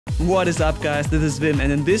What is up guys, this is Wim,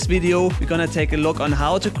 and in this video we're gonna take a look on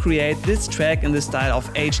how to create this track in the style of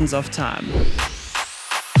Agents of Time.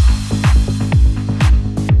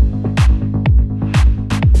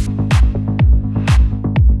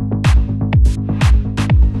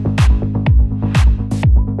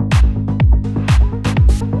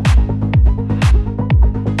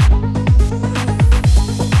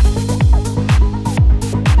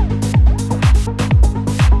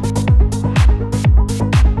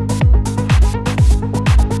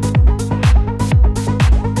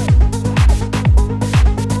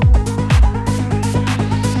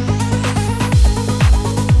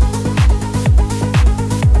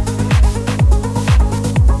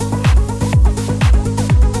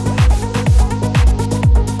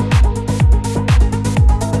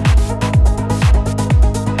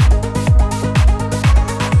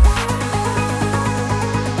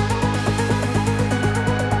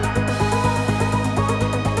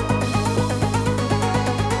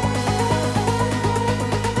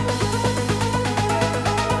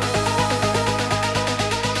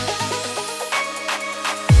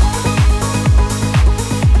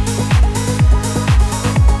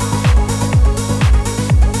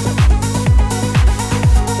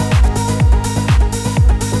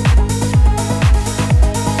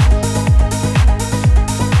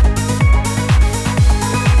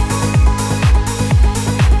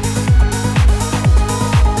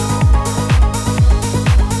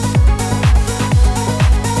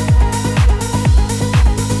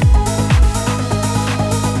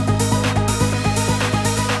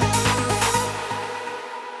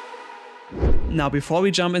 Now before we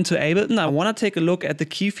jump into Ableton, I want to take a look at the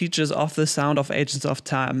key features of the sound of Agents of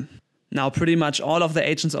Time. Now pretty much all of the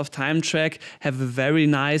Agents of Time track have a very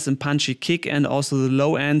nice and punchy kick, and also the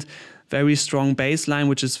low end very strong bass line,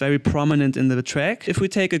 which is very prominent in the track. If we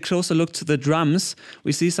take a closer look to the drums,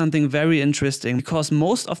 we see something very interesting, because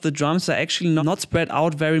most of the drums are actually not spread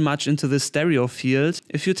out very much into the stereo field.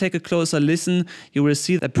 If you take a closer listen, you will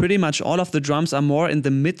see that pretty much all of the drums are more in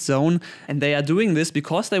the mid zone, and they are doing this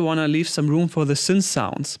because they want to leave some room for the synth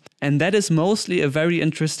sounds. And that is mostly a very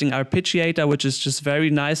interesting arpeggiator, which is just very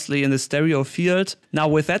nicely in the stereo field. Now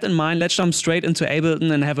with that in mind, let's jump straight into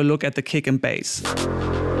Ableton and have a look at the kick and bass.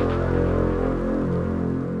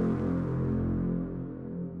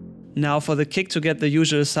 Now for the kick, to get the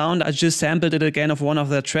usual sound, I just sampled it again of one of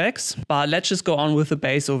their tracks, but let's just go on with the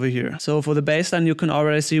bass over here. So for the bass line, you can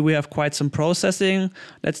already see we have quite some processing.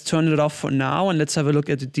 Let's turn it off for now and let's have a look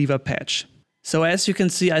at the diva patch. So as you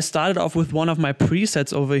can see, I started off with one of my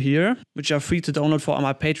presets over here, which are free to download for all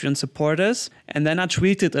my Patreon supporters, and then I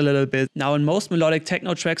tweaked it a little bit. Now in most melodic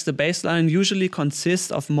techno tracks, the bass line usually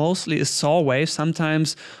consists of mostly a saw wave.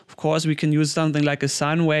 Sometimes, of course, we can use something like a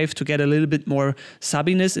sine wave to get a little bit more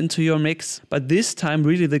subbiness into your mix. But this time,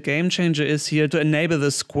 really the game changer is here to enable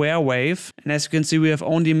the square wave. And as you can see, we have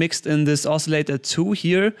only mixed in this oscillator 2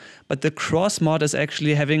 here, but the cross mod is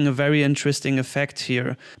actually having a very interesting effect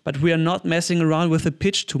here. But we are not messing around with the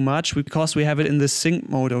pitch too much because we have it in the sync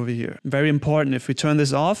mode over here. Very important. If we turn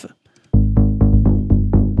this off,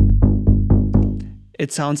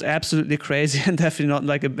 it sounds absolutely crazy and definitely not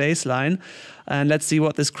like a bass line. And let's see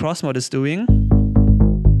what this cross mod is doing.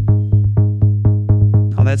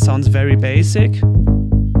 Now that sounds very basic.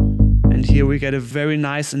 And here we get a very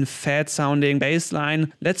nice and fat sounding bass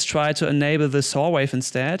line. Let's try to enable the saw wave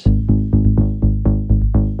instead.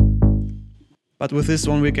 But with this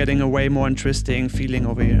one, we're getting a way more interesting feeling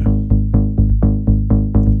over here.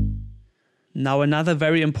 Now another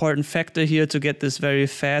very important factor here to get this very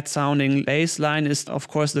fat sounding bass line is of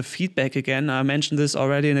course the feedback again. I mentioned this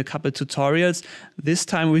already in a couple tutorials. This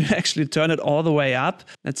time we actually turn it all the way up.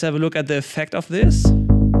 Let's have a look at the effect of this.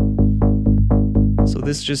 So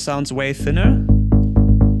this just sounds way thinner.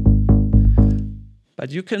 But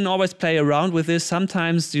you can always play around with this.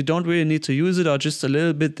 Sometimes you don't really need to use it, or just a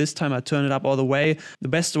little bit. This time I turn it up all the way. The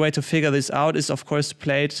best way to figure this out is of course to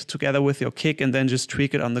play it together with your kick and then just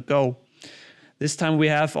tweak it on the go. This time we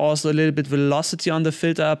have also a little bit velocity on the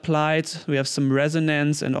filter applied. We have some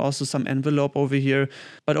resonance and also some envelope over here.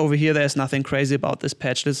 But over here there's nothing crazy about this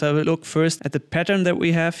patch. Let's have a look first at the pattern that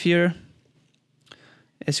we have here.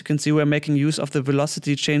 As you can see, we're making use of the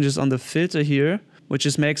velocity changes on the filter here, which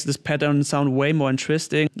just makes this pattern sound way more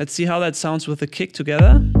interesting. Let's see how that sounds with the kick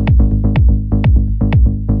together.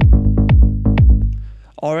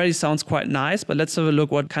 Already sounds quite nice, but let's have a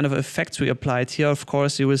look what kind of effects we applied here. Of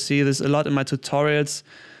course, you will see this a lot in my tutorials.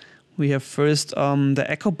 We have first the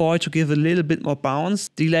echo boy to give a little bit more bounce.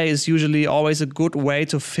 Delay is usually always a good way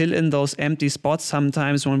to fill in those empty spots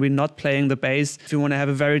sometimes when we're not playing the bass. If you want to have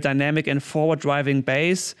a very dynamic and forward driving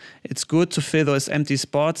bass, it's good to fill those empty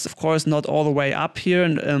spots. Of course, not all the way up here,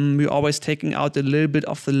 and we're always taking out a little bit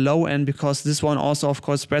of the low end because this one also, of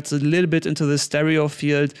course, spreads a little bit into the stereo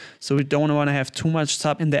field, so we don't want to have too much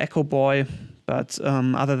sub in the echo boy. But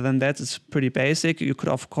other than that, it's pretty basic. You could,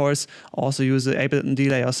 of course, also use the ableton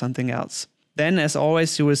delay or something else. Then, as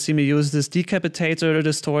always, you will see me use this decapitator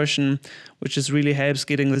distortion, which just really helps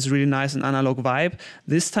getting this really nice and analog vibe.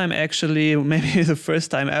 This time, actually, maybe the first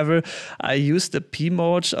time ever, I used the P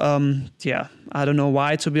mode. Yeah, I don't know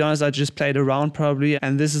why, to be honest. I just played around probably,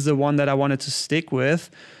 and this is the one that I wanted to stick with.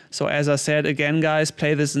 So as I said, again, guys,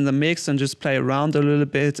 play this in the mix and just play around a little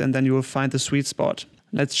bit, and then you will find the sweet spot.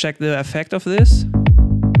 Let's check the effect of this.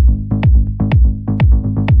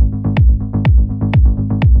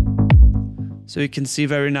 So you can see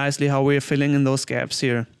very nicely how we're filling in those gaps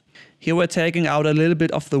here. Here we're taking out a little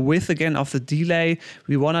bit of the width again of the delay.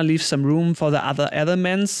 We want to leave some room for the other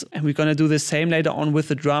elements, and we're going to do the same later on with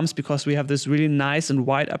the drums because we have this really nice and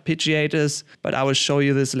wide arpeggiators, but I will show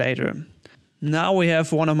you this later. Now we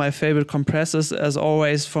have one of my favorite compressors, as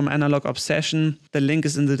always, from Analog Obsession. The link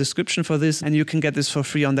is in the description for this, and you can get this for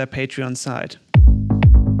free on their Patreon site.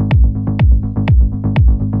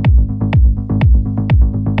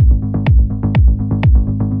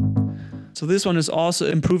 So this one is also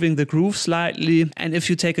improving the groove slightly, and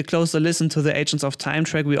if you take a closer listen to the Agents of Time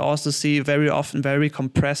track, we also see very often very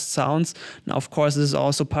compressed sounds. Now, of course, this is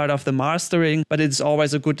also part of the mastering, but it's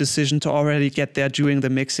always a good decision to already get there during the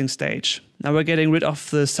mixing stage. Now we're getting rid of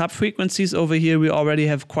the sub-frequencies over here. We already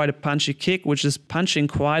have quite a punchy kick, which is punching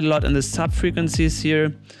quite a lot in the sub-frequencies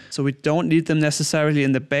here. So we don't need them necessarily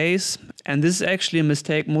in the bass. And this is actually a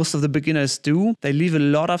mistake most of the beginners do. They leave a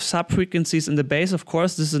lot of sub-frequencies in the bass. Of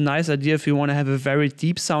course, this is a nice idea if you want to have a very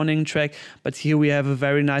deep sounding track. But here we have a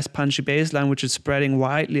very nice punchy bass line, which is spreading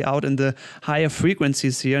widely out in the higher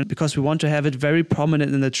frequencies here, because we want to have it very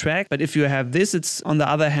prominent in the track. But if you have this, it's on the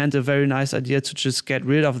other hand a very nice idea to just get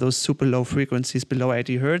rid of those super low frequencies below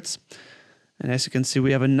 80 Hertz. And as you can see,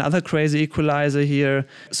 we have another crazy equalizer here.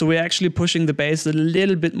 So we're actually pushing the bass a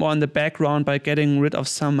little bit more in the background by getting rid of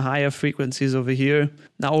some higher frequencies over here.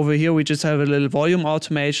 Now over here, we just have a little volume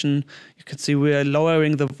automation. You can see we're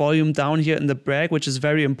lowering the volume down here in the break, which is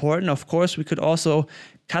very important. Of course, we could also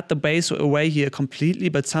cut the bass away here completely,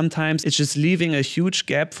 but sometimes it's just leaving a huge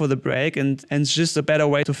gap for the break, and it's just a better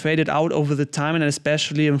way to fade it out over the time. And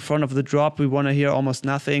especially in front of the drop, we want to hear almost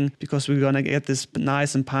nothing because we're going to get this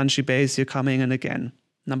nice and punchy bass here coming in again.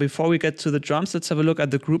 Now, before we get to the drums, let's have a look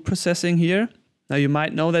at the group processing here. Now, you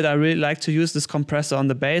might know that I really like to use this compressor on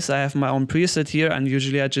the bass. I have my own preset here, and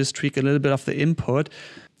usually I just tweak a little bit of the input.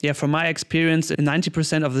 Yeah, from my experience, in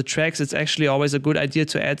 90% of the tracks, it's actually always a good idea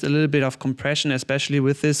to add a little bit of compression, especially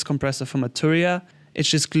with this compressor from Arturia. It's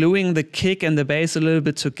just gluing the kick and the bass a little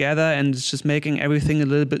bit together, and it's just making everything a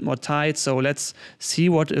little bit more tight. So let's see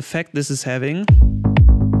what effect this is having.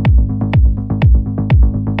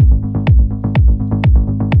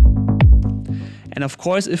 And of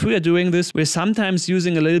course, if we are doing this, we're sometimes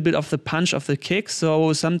using a little bit of the punch of the kick.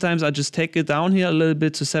 So sometimes I just take it down here a little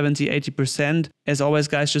bit to 70–80%. As always,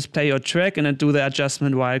 guys, just play your track and then do the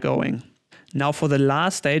adjustment while going. Now for the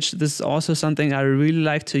last stage, this is also something I really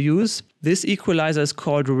like to use. This equalizer is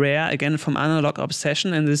called Rare, again from Analog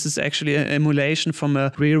Obsession, and this is actually an emulation from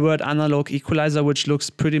a real-world analog equalizer, which looks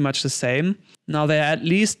pretty much the same. Now there are at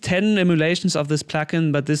least 10 emulations of this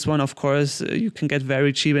plugin, but this one, of course, you can get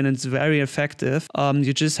very cheap and it's very effective.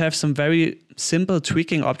 You just have some very simple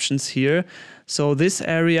tweaking options here. So this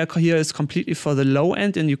area here is completely for the low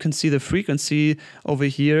end, and you can see the frequency over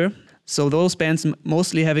here. So those bands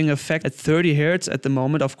mostly having effect at 30 Hertz at the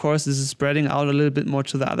moment. Of course, this is spreading out a little bit more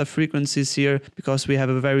to the other frequencies here because we have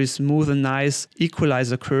a very smooth and nice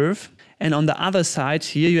equalizer curve. And on the other side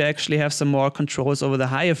here, you actually have some more controls over the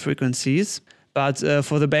higher frequencies. But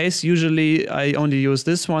for the bass, usually I only use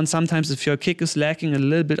this one. Sometimes if your kick is lacking a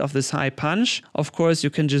little bit of this high punch, of course, you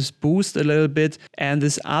can just boost a little bit. And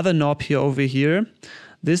this other knob here over here,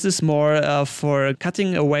 this is more for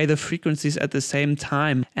cutting away the frequencies at the same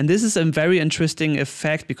time. And this is a very interesting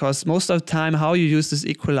effect because most of the time how you use this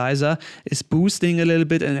equalizer is boosting a little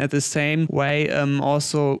bit and at the same way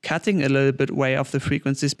also cutting a little bit away of the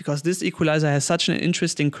frequencies, because this equalizer has such an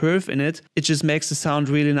interesting curve in it. It just makes the sound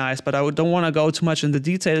really nice. But I don't want to go too much in the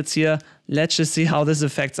details here. Let's just see how this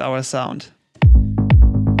affects our sound.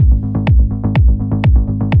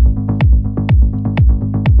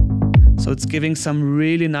 So So it's giving some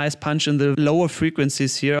really nice punch in the lower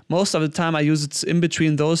frequencies here. Most of the time I use it in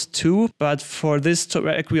between those two, but for this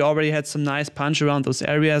track we already had some nice punch around those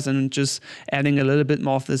areas, and just adding a little bit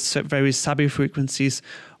more of this very subby frequencies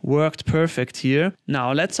worked perfect here.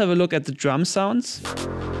 Now let's have a look at the drum sounds.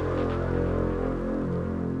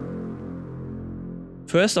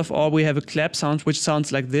 First of all, we have a clap sound which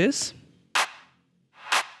sounds like this.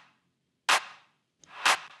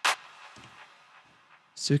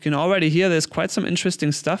 So you can already hear there's quite some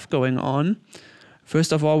interesting stuff going on.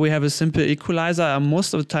 First of all, we have a simple equalizer. I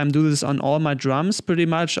most of the time do this on all my drums pretty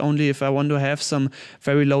much. Only if I want to have some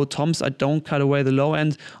very low toms, I don't cut away the low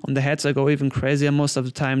end. On the heads I go even crazier most of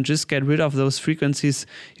the time. Just get rid of those frequencies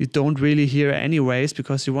you don't really hear anyways,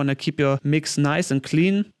 because you want to keep your mix nice and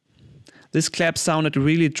clean. This clap sounded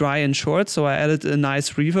really dry and short, so I added a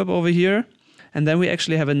nice reverb over here. And then we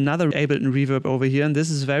actually have another Ableton reverb over here, and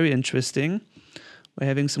this is very interesting. We're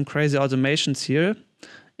having some crazy automations here.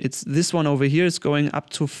 It's this one over here is going up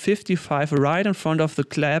to 55 right in front of the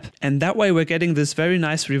clap, and that way we're getting this very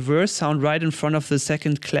nice reverse sound right in front of the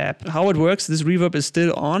second clap. How it works, this reverb is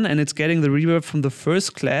still on and it's getting the reverb from the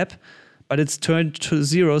first clap, but it's turned to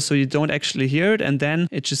 0 so you don't actually hear it, and then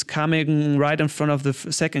it's just coming right in front of the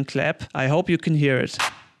second clap. I hope you can hear it.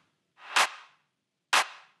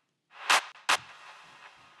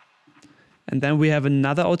 And then we have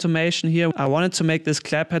another automation here. I wanted to make this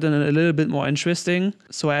clap pattern a little bit more interesting,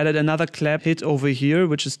 so I added another clap hit over here,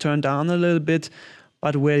 which is turned down a little bit.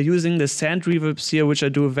 But we're using the sand reverbs here, which I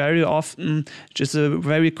do very often, just a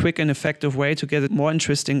very quick and effective way to get a more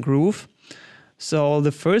interesting groove. So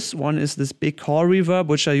the first one is this big core reverb,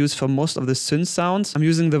 which I use for most of the synth sounds. I'm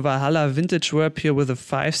using the Valhalla vintage verb here with a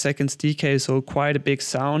 5 seconds decay, so quite a big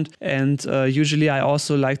sound. And usually I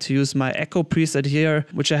also like to use my echo preset here,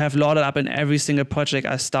 which I have loaded up in every single project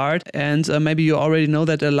I start. And maybe you already know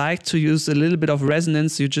that I like to use a little bit of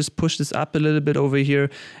resonance. You just push this up a little bit over here.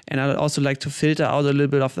 And I also like to filter out a little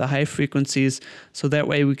bit of the high frequencies. So that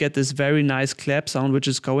way we get this very nice clap sound, which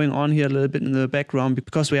is going on here a little bit in the background,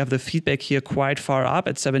 because we have the feedback here quite far up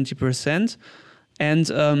at 70%.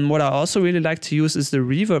 And what I also really like to use is the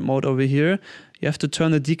reverb mode over here. You have to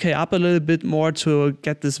turn the decay up a little bit more to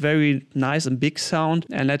get this very nice and big sound.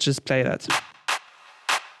 And let's just play that.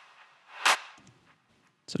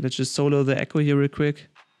 So let's just solo the echo here real quick.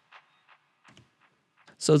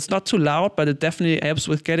 So it's not too loud, but it definitely helps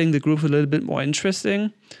with getting the groove a little bit more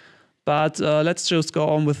interesting. But let's just go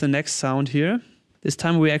on with the next sound here. This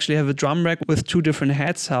time we actually have a drum rack with 2 different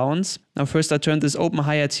head sounds. Now first I turned this open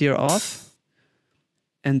hi-hat here off.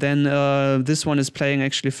 And then this one is playing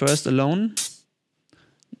actually first alone.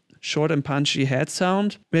 Short and punchy head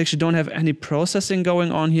sound. We actually don't have any processing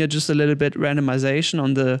going on here, just a little bit randomization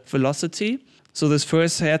on the velocity. So this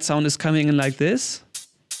first head sound is coming in like this.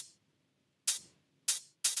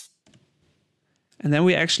 And then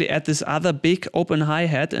we actually add this other big open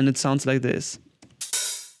hi-hat and it sounds like this.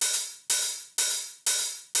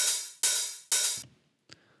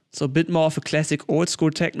 So a bit more of a classic old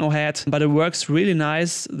school techno head, but it works really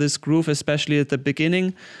nice, this groove, especially at the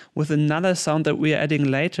beginning. With another sound that we are adding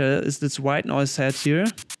later is this white noise head here.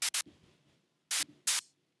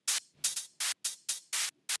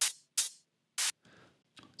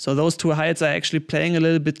 So those 2 hi-hats are actually playing a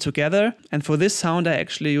little bit together. And for this sound, I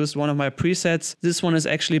actually used one of my presets. This one is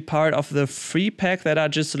actually part of the free pack that I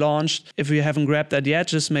just launched. If you haven't grabbed that yet,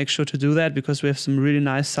 just make sure to do that, because we have some really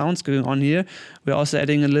nice sounds going on here. We're also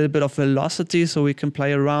adding a little bit of velocity so we can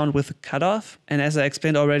play around with the cutoff. And as I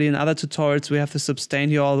explained already in other tutorials, we have the sustain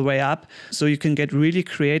here all the way up. So you can get really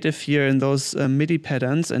creative here in those MIDI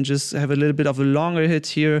patterns and just have a little bit of a longer hit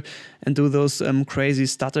here and do those crazy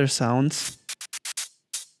stutter sounds.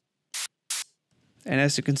 And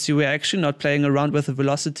as you can see, we're actually not playing around with the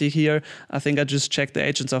velocity here. I think I just checked the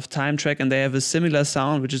Agents of Time track and they have a similar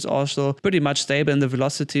sound, which is also pretty much stable in the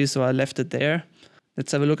velocity, so I left it there.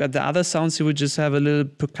 Let's have a look at the other sounds here. We just have a little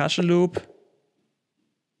percussion loop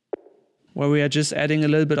where we are just adding a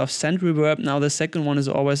little bit of send reverb. Now the second one is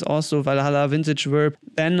always also Valhalla vintage verb.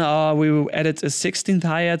 Then we added a 16th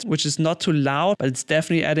hi-hat, which is not too loud, but it's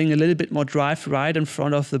definitely adding a little bit more drive right in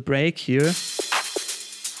front of the break here.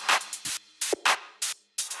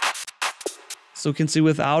 So you can see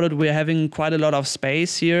without it, we're having quite a lot of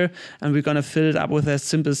space here, and we're gonna fill it up with a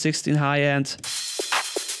simple 16 hi-hat,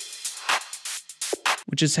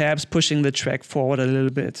 which just helps pushing the track forward a little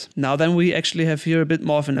bit. Now then we actually have here a bit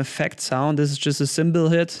more of an effect sound. This is just a cymbal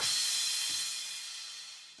hit.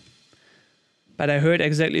 But I heard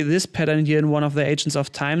exactly this pattern here in one of the Agents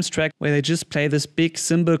of Time's track, where they just play this big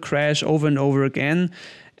cymbal crash over and over again.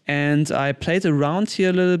 And I played around here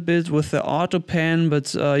a little bit with the auto pan,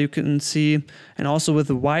 but you can see, and also with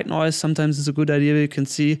the white noise, sometimes it's a good idea. You can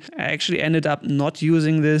see I actually ended up not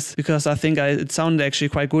using this because I think it sounded actually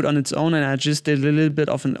quite good on its own, and I just did a little bit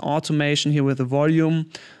of an automation here with the volume.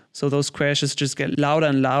 So those crashes just get louder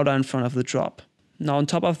and louder in front of the drop. Now on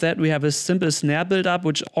top of that, we have a simple snare build-up,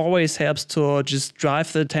 which always helps to just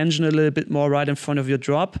drive the tension a little bit more right in front of your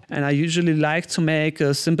drop. And I usually like to make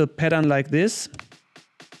a simple pattern like this.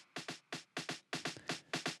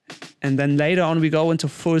 And then later on we go into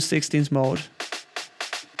full 16th mode.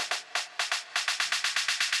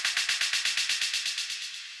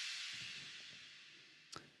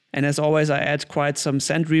 And as always, I add quite some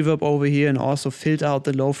send reverb over here and also filter out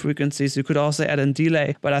the low frequencies. You could also add a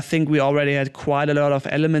delay, but I think we already had quite a lot of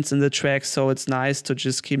elements in the track, so it's nice to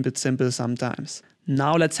just keep it simple sometimes.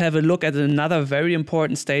 Now let's have a look at another very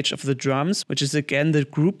important stage of the drums, which is again the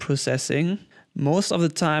group processing. Most of the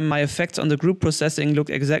time my effects on the group processing look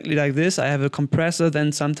exactly like this. I have a compressor,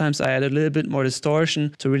 then sometimes I add a little bit more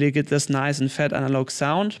distortion to really get this nice and fat analog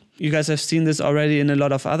sound. You guys have seen this already in a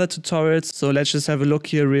lot of other tutorials, so let's just have a look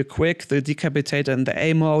here real quick. The decapitator in the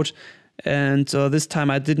A mode. And this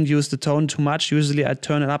time I didn't use the tone too much. Usually I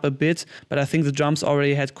turn it up a bit, but I think the drums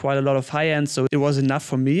already had quite a lot of high end, so it was enough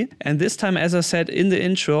for me. And this time, as I said in the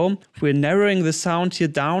intro, we're narrowing the sound here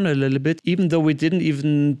down a little bit, even though we didn't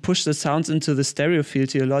even push the sounds into the stereo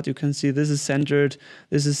field here a lot. You can see this is centered,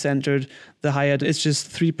 this is centered. The hi-hat is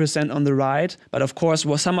just 3% on the right. But of course,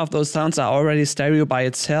 some of those sounds are already stereo by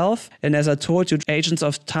itself. And as I told you, Agents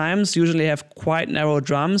of Times usually have quite narrow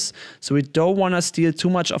drums. So we don't want to steal too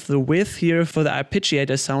much of the width here for the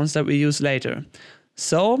arpeggiator sounds that we use later.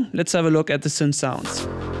 So let's have a look at the synth sounds.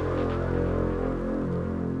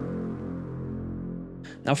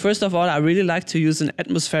 Now, first of all, I really like to use an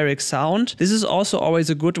atmospheric sound. This is also always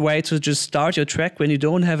a good way to just start your track when you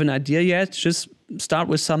don't have an idea yet. Just start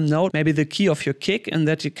with some note, maybe the key of your kick, and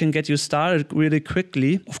that can get you started really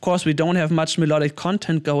quickly. Of course, we don't have much melodic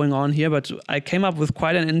content going on here, but I came up with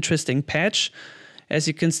quite an interesting patch. As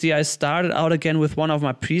you can see, I started out again with one of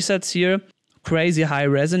my presets here. Crazy high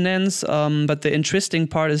resonance, but the interesting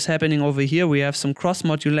part is happening over here. We have some cross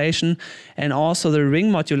modulation and also the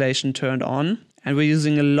ring modulation turned on. And we're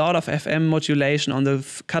using a lot of FM modulation on the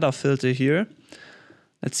cutoff filter here.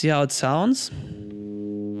 Let's see how it sounds.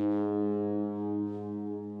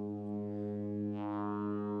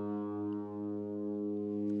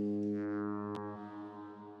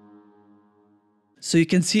 So you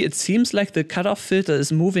can see it seems like the cutoff filter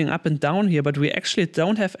is moving up and down here, but we actually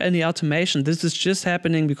don't have any automation. This is just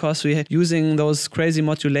happening because we're using those crazy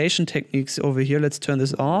modulation techniques over here. Let's turn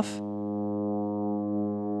this off.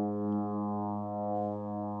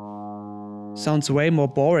 Sounds way more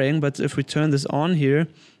boring, but if we turn this on here,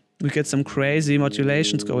 we get some crazy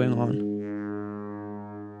modulations going on.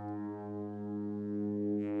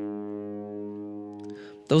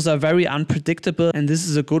 Those are very unpredictable, and this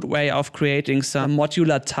is a good way of creating some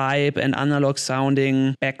modular type and analog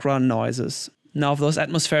sounding background noises. Now, for those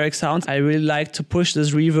atmospheric sounds, I really like to push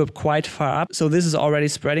this reverb quite far up. So this is already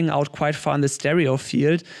spreading out quite far in the stereo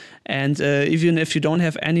field. And even if you don't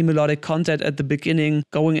have any melodic content at the beginning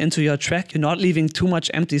going into your track, you're not leaving too much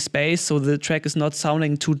empty space, so the track is not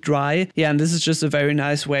sounding too dry. Yeah, and this is just a very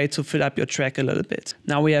nice way to fill up your track a little bit.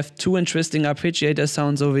 Now we have two interesting arpeggiator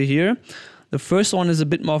sounds over here. The first one is a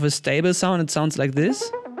bit more of a stable sound. It sounds like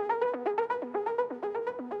this,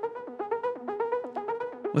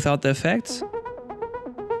 without the effects.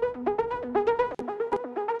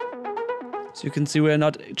 So you can see we're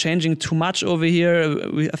not changing too much over here.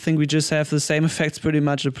 I think we just have the same effects pretty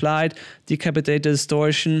much applied. Decapitator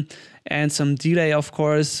distortion and some delay, of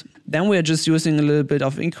course. Then we're just using a little bit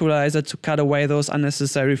of equalizer to cut away those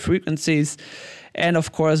unnecessary frequencies. And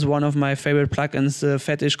of course, one of my favorite plugins, the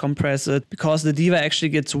Fetish compressor, because the Diva actually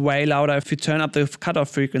gets way louder if you turn up the cutoff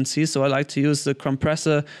frequency. So I like to use the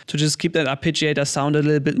compressor to just keep that arpeggiator sound a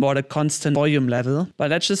little bit more at a constant volume level.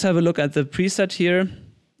 But let's just have a look at the preset here.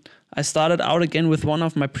 I started out again with one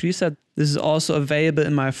of my presets. This is also available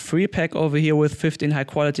in my free pack over here with 15 high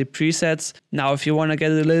quality presets. Now, if you want to get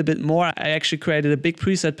a little bit more, I actually created a big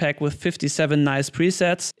preset pack with 57 nice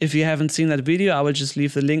presets. If you haven't seen that video, I will just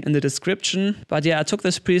leave the link in the description. But yeah, I took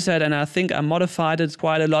this preset and I think I modified it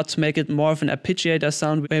quite a lot to make it more of an arpeggiator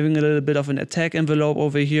sound, having a little bit of an attack envelope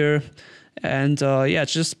over here. And yeah,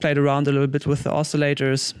 just played around a little bit with the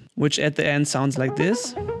oscillators, which at the end sounds like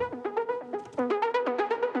this.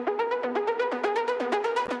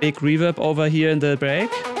 Big reverb over here in the break,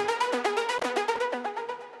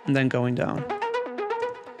 and then going down.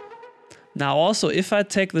 Now also, if I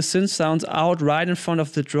take the synth sounds out right in front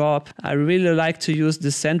of the drop, I really like to use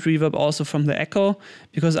descent reverb also from the echo,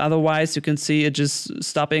 because otherwise you can see it just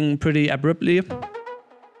stopping pretty abruptly.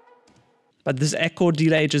 But this echo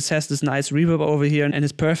delay just has this nice reverb over here and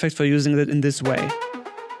is perfect for using it in this way.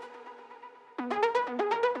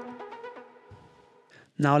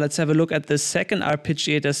 Now let's have a look at the second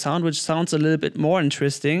arpeggiator sound, which sounds a little bit more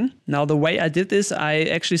interesting. Now the way I did this, I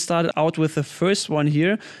actually started out with the first one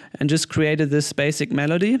here and just created this basic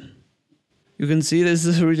melody. You can see this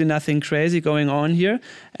is really nothing crazy going on here,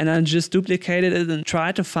 and I just duplicated it and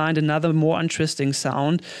tried to find another more interesting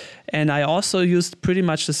sound. And I also used pretty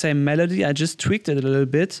much the same melody, I just tweaked it a little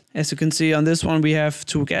bit. As you can see on this one we have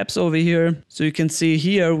 2 gaps over here. So you can see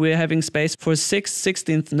here we're having space for 6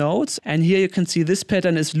 16th notes, and here you can see this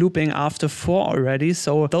pattern is looping after 4 already.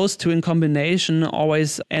 So those two in combination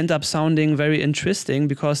always end up sounding very interesting,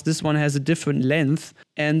 because this one has a different length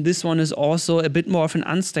and this one is also a bit more of an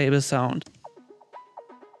unstable sound.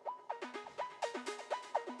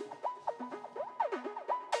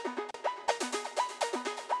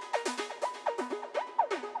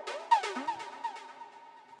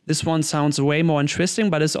 This one sounds way more interesting,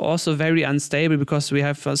 but it's also very unstable because we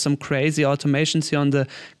have some crazy automations here on the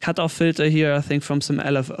cutoff filter here, I think from some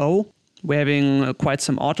LFO. We're having quite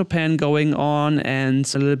some auto pan going on and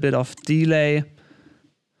a little bit of delay.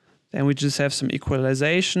 Then we just have some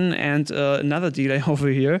equalization and another delay over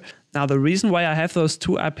here. Now the reason why I have those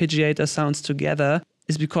 2 arpeggiator sounds together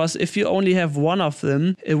is because if you only have one of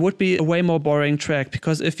them, it would be a way more boring track.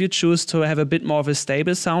 Because if you choose to have a bit more of a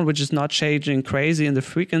stable sound, which is not changing crazy in the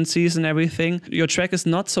frequencies and everything, your track is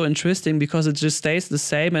not so interesting because it just stays the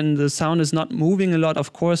same and the sound is not moving a lot.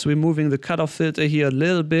 Of course, we're moving the cutoff filter here a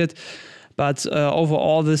little bit, but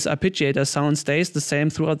overall this arpeggiator sound stays the same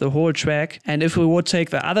throughout the whole track. And if we would take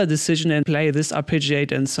the other decision and play this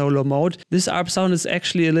arpeggiator in solo mode, this arp sound is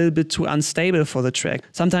actually a little bit too unstable for the track.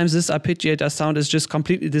 Sometimes this arpeggiator sound is just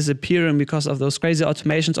completely disappearing because of those crazy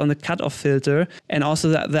automations on the cutoff filter and also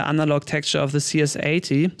the analog texture of the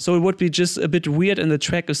CS80. So it would be just a bit weird in the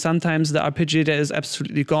track if sometimes the arpeggiator is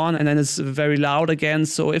absolutely gone and then it's very loud again.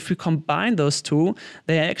 So if we combine those two,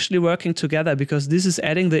 they are actually working together, because this is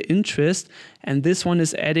adding the interest and this one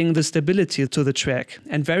is adding the stability to the track.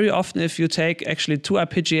 And very often if you take actually 2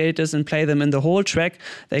 arpeggiators and play them in the whole track,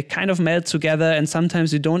 they kind of melt together and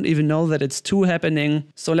sometimes you don't even know that it's 2 happening.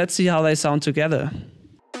 So let's see how they sound together.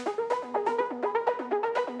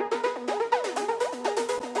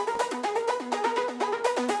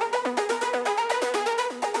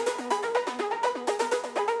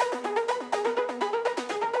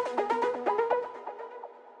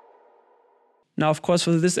 Now, of course,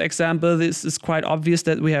 for this example, this is quite obvious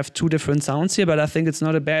that we have 2 different sounds here, but I think it's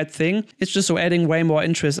not a bad thing. It's just adding way more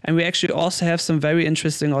interest. And we actually also have some very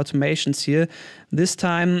interesting automations here. This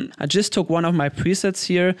time, I just took one of my presets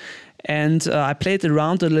here and I played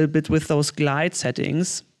around a little bit with those glide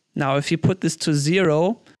settings. Now, if you put this to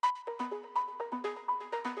 0,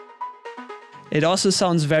 it also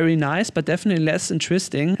sounds very nice, but definitely less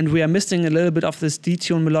interesting. And we are missing a little bit of this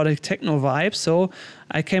detuned melodic techno vibe. So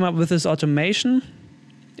I came up with this automation.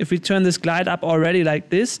 If we turn this glide up already like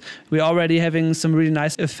this, we're already having some really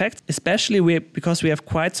nice effects, especially because we have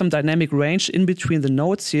quite some dynamic range in between the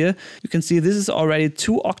notes here. You can see this is already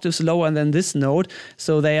 2 octaves lower than this note.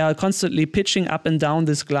 So they are constantly pitching up and down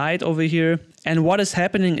this glide over here. And what is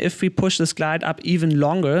happening if we push this glide up even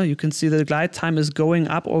longer? You can see the glide time is going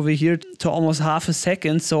up over here to almost half a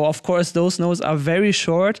second. So of course those notes are very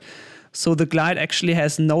short. So the glide actually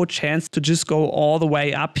has no chance to just go all the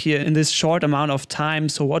way up here in this short amount of time.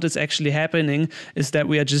 So what is actually happening is that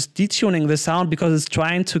we are just detuning the sound because it's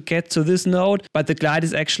trying to get to this note, but the glide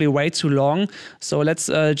is actually way too long. So let's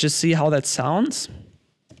just see how that sounds.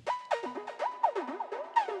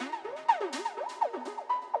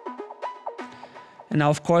 And now,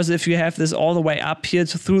 of course, if you have this all the way up here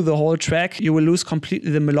through the whole track, you will lose completely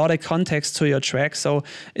the melodic context to your track. So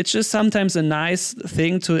it's just sometimes a nice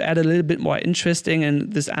thing to add a little bit more interesting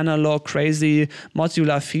and this analog, crazy,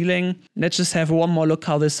 modular feeling. Let's just have one more look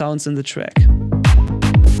how this sounds in the track.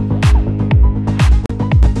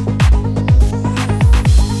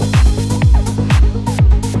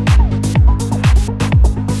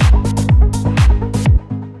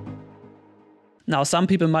 Now, some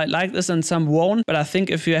people might like this and some won't, but I think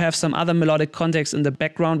if you have some other melodic context in the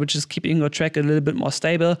background, which is keeping your track a little bit more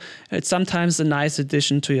stable, it's sometimes a nice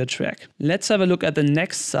addition to your track. Let's have a look at the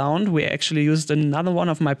next sound. We actually used another one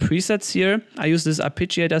of my presets here. I used this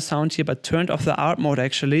arpeggiator sound here, but turned off the ARP mode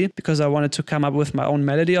actually, because I wanted to come up with my own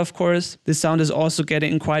melody, of course. This sound is also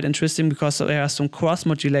getting quite interesting because there are some cross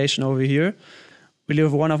modulation over here. Really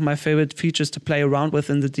one of my favorite features to play around with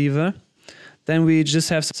in the Diva. Then we just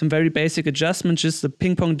have some very basic adjustments, just the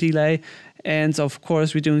ping pong delay. And of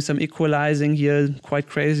course, we're doing some equalizing here, quite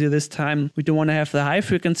crazy this time. We don't want to have the high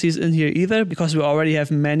frequencies in here either, because we already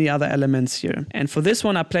have many other elements here. And for this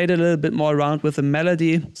one, I played a little bit more around with the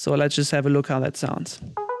melody. So let's just have a look how that sounds.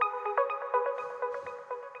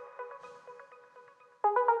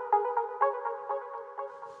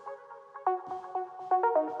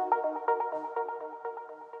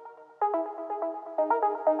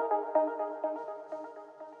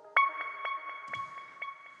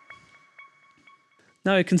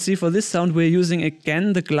 Now you can see for this sound we're using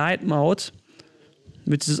again the glide mode,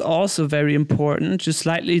 which is also very important. Just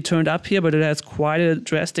slightly turned up here, but it has quite a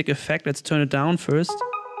drastic effect. Let's turn it down first.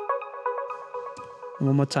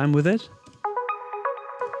 One more time with it.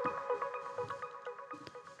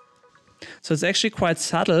 So it's actually quite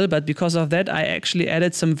subtle, but because of that I actually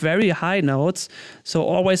added some very high notes. So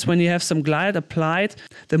always when you have some glide applied,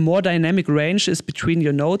 the more dynamic range is between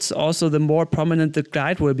your notes, also the more prominent the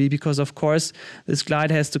glide will be, because of course this glide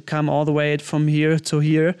has to come all the way from here to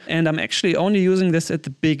here. And I'm actually only using this at the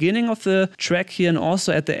beginning of the track here and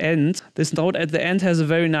also at the end. This note at the end has a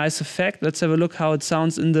very nice effect. Let's have a look how it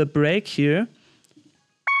sounds in the break here.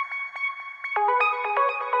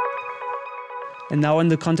 And now in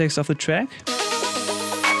the context of the track.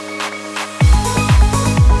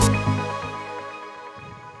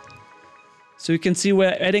 So you can see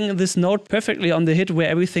we're adding this note perfectly on the hit where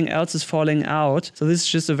everything else is falling out. So this is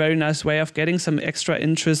just a very nice way of getting some extra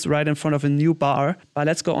interest right in front of a new bar. But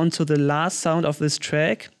let's go on to the last sound of this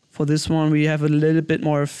track. For this one we have a little bit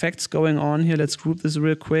more effects going on here. Let's group this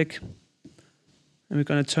real quick. And we're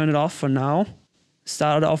going to turn it off for now.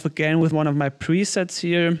 Start off again with one of my presets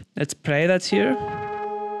here. Let's play that here.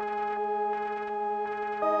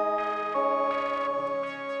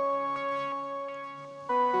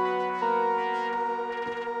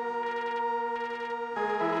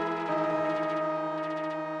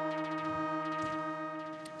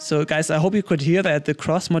 So guys, I hope you could hear that the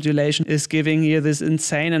cross modulation is giving here this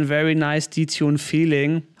insane and very nice detuned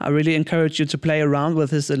feeling. I really encourage you to play around with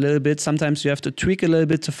this a little bit. Sometimes you have to tweak a little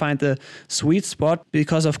bit to find the sweet spot,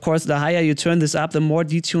 because of course the higher you turn this up, the more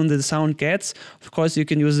detuned the sound gets. Of course you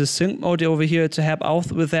can use the sync mode over here to help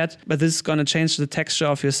out with that, but this is going to change the texture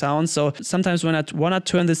of your sound. So sometimes when I want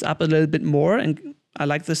to turn this up a little bit more, and I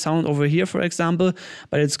like the sound over here for example,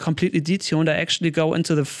 but it's completely detuned, I actually go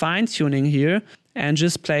into the fine tuning here and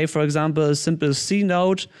just play, for example, a simple C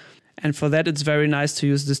note. And for that it's very nice to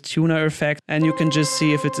use this tuner effect. And you can just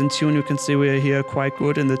see if it's in tune. You can see we're here quite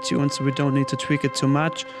good in the tune, so we don't need to tweak it too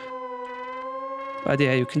much. But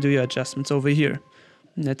yeah, you can do your adjustments over here.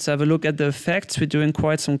 Let's have a look at the effects. We're doing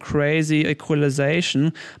quite some crazy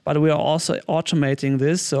equalization, but we are also automating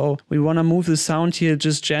this. So we want to move the sound here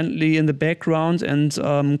just gently in the background and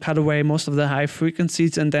cut away most of the high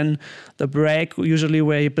frequencies. And then the break, usually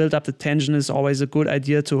where you build up the tension, is always a good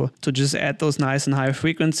idea to just add those nice and high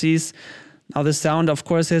frequencies. Now the sound, of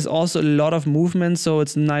course, has also a lot of movement, so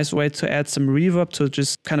it's a nice way to add some reverb to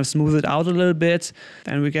just kind of smooth it out a little bit.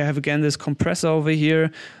 Then we have again this compressor over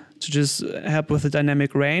here to just help with the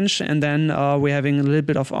dynamic range. And then we're having a little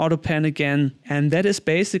bit of auto pan again. And that is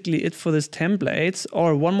basically it for this template.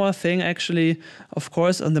 Or one more thing actually, of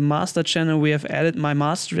course, on the master channel we have added my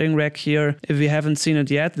mastering rack here. If you haven't seen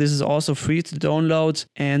it yet, this is also free to download,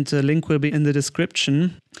 and the link will be in the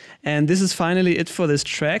description. And this is finally it for this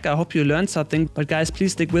track. I hope you learned something, but guys,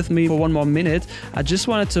 please stick with me for one more minute. I just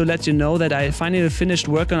wanted to let you know that I finally finished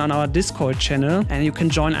working on our Discord channel, and you can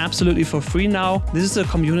join absolutely for free now. This is a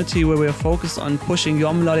community where we're focused on pushing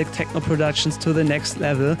your melodic techno productions to the next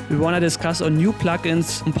level. We want to discuss on new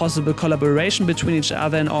plugins, and possible collaboration between each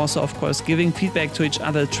other, and also of course giving feedback to each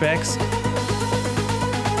other tracks.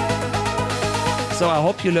 So I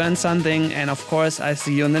hope you learned something, and of course I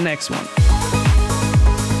see you in the next one.